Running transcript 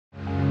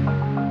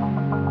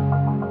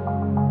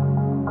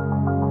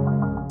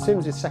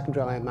SIMS is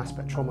secondary ion mass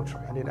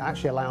spectrometry, and it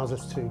actually allows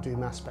us to do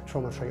mass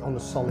spectrometry on a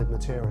solid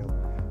material.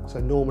 So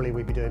normally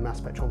we'd be doing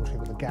mass spectrometry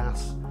with a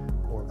gas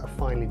or a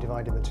finely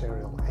divided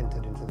material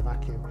entered into the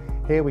vacuum.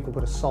 Here we can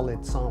put a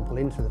solid sample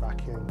into the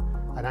vacuum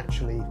and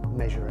actually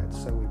measure it.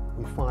 So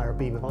we fire a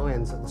beam of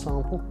ions at the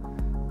sample.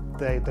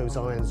 Those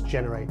ions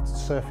generate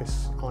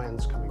surface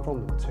ions coming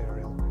from the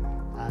material,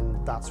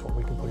 and that's what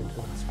we can put into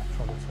the mass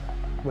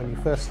spectrometer. When you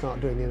first start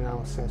doing the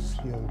analysis,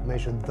 you'll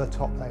measure the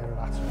top layer of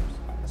atoms.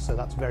 So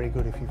that's very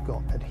good if you've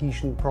got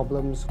adhesion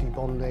problems,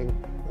 debonding,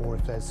 or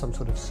if there's some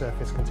sort of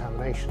surface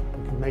contamination.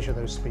 You can measure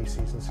those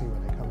species and see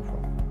where they come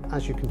from.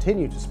 As you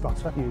continue to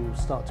sputter, you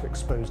start to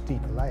expose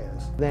deeper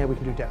layers. There we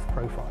can do depth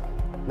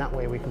profiling. And that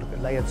way we can look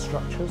at layered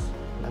structures,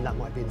 and that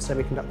might be in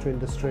semiconductor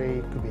industry,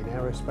 it could be in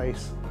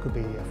aerospace, it could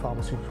be a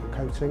pharmaceutical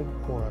coating,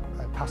 or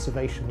a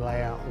passivation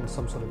layer on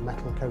some sort of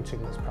metal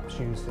coating that's perhaps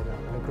used in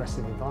an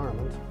aggressive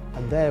environment.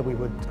 And there we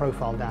would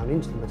profile down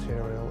into the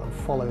material and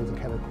follow the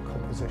chemical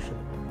composition,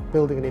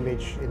 building an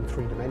image in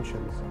 3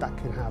 dimensions that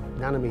can have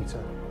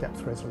nanometer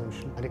depth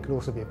resolution, and it can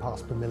also be a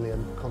parts per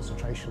million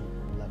concentration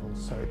levels.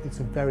 So it's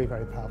a very,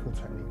 very powerful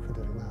technique for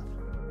doing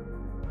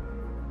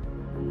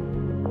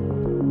that.